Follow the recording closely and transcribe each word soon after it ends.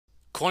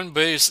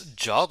Coinbase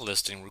job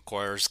listing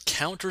requires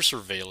counter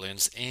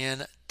surveillance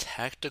and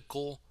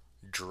tactical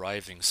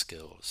driving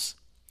skills.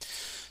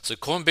 So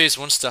Coinbase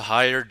wants to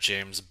hire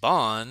James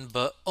Bond,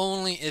 but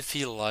only if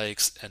he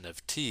likes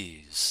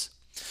NFTs.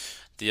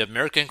 The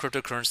American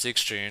Cryptocurrency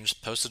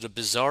Exchange posted a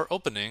bizarre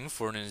opening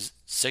for an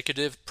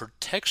executive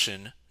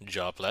protection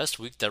job last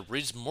week that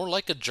reads more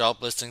like a job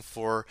listing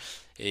for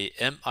a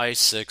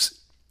MI6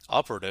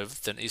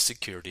 operative than a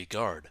security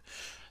guard.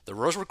 The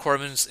role's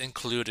requirements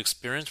include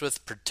experience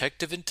with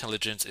protective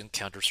intelligence and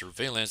counter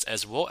surveillance,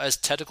 as well as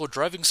tactical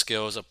driving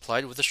skills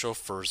applied with a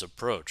chauffeur's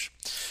approach.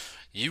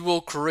 You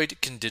will create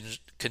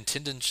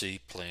contingency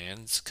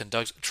plans,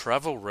 conduct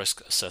travel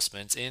risk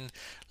assessments, and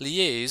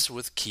liaise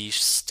with key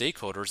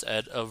stakeholders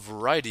at a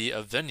variety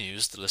of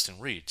venues, the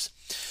listing reads.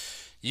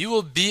 You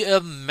will be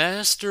a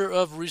master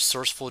of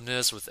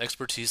resourcefulness with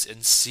expertise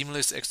in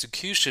seamless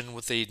execution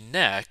with a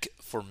knack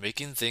for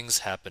making things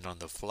happen on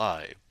the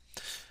fly.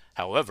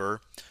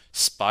 However,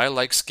 spy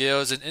like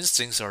skills and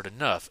instincts aren't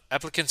enough.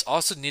 Applicants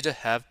also need to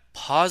have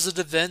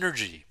positive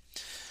energy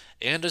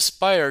and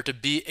aspire to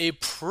be a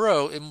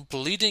pro in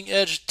bleeding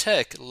edge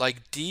tech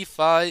like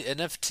DeFi,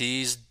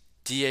 NFTs,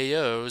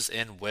 DAOs,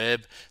 and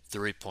Web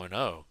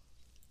 3.0.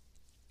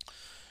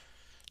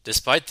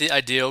 Despite the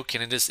ideal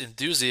candidate's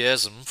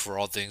enthusiasm for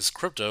all things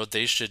crypto,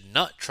 they should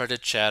not try to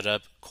chat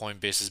up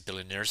Coinbase's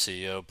billionaire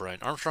CEO Brian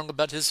Armstrong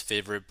about his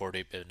favorite Bored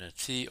Ape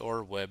NFT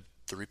or Web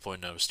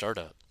 3.0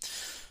 startup.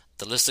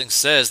 The listing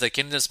says that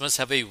candidates must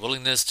have a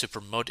willingness to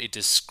promote a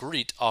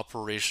discrete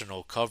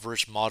operational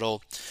coverage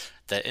model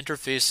that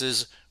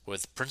interfaces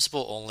with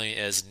principal only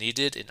as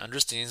needed and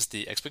understands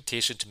the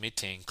expectation to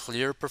maintain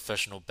clear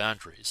professional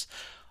boundaries.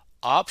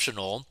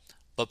 Optional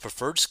but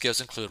preferred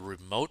skills include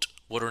remote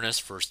wilderness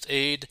first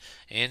aid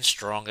and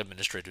strong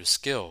administrative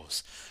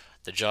skills.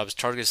 The job's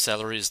target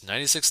salary is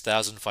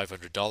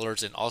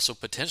 $96,500 and also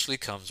potentially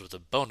comes with a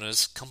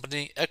bonus,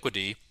 company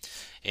equity,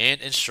 and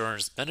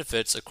insurance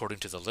benefits according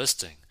to the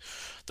listing.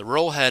 The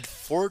role had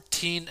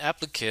 14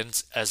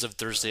 applicants as of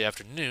Thursday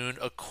afternoon,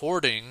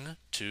 according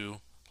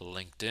to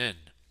LinkedIn.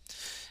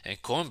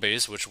 And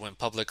Coinbase, which went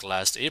public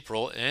last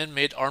April and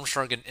made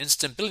Armstrong an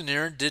instant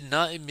billionaire, did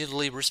not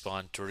immediately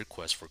respond to a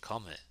request for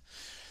comment.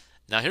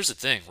 Now, here's the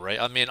thing, right?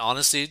 I mean,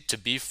 honestly, to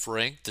be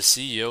frank, the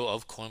CEO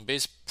of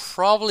Coinbase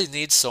probably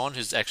needs someone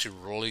who's actually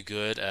really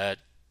good at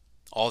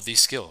all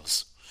these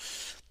skills.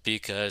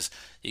 Because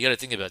you got to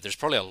think about it, there's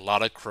probably a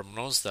lot of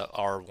criminals that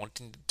are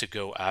wanting to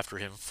go after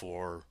him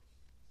for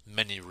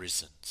many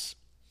reasons.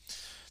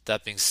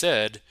 That being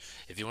said,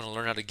 if you want to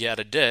learn how to get out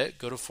of debt,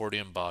 go to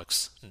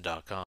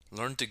 40inbox.com.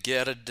 Learn to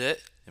get out of debt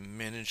and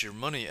manage your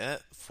money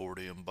at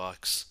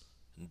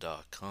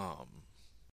 40inbox.com.